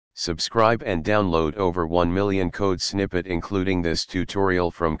Subscribe and download over 1 million code snippet including this tutorial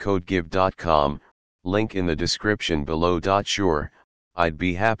from codegive.com, link in the description below. Sure, I'd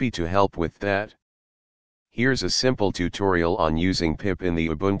be happy to help with that. Here's a simple tutorial on using pip in the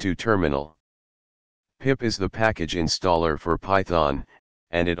Ubuntu terminal. Pip is the package installer for Python,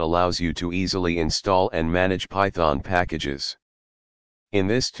 and it allows you to easily install and manage Python packages. In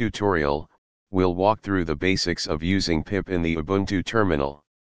this tutorial, we'll walk through the basics of using pip in the Ubuntu terminal.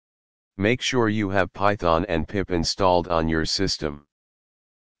 Make sure you have Python and pip installed on your system.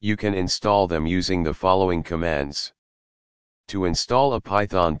 You can install them using the following commands. To install a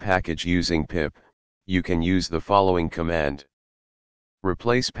Python package using pip, you can use the following command.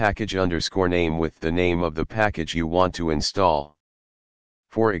 Replace package_name with the name of the package you want to install.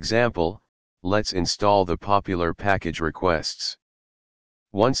 For example, let's install the popular package requests.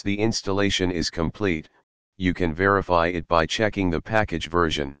 Once the installation is complete, you can verify it by checking the package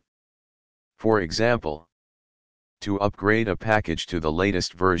version. For example, to upgrade a package to the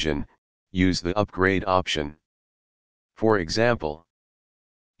latest version, use the upgrade option. For example,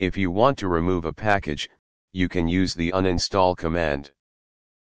 if you want to remove a package, you can use the uninstall command.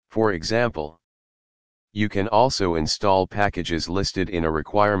 For example, you can also install packages listed in a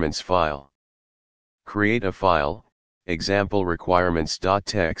requirements file. Create a file, example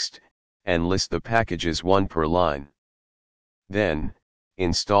requirements.txt, and list the packages one per line. Then,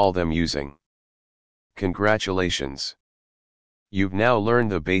 install them using. Congratulations! You've now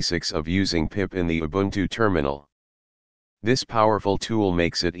learned the basics of using pip in the Ubuntu terminal. This powerful tool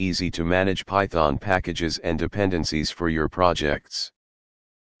makes it easy to manage Python packages and dependencies for your projects.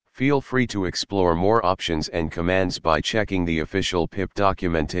 Feel free to explore more options and commands by checking the official pip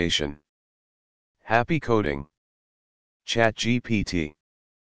documentation. Happy coding! ChatGPT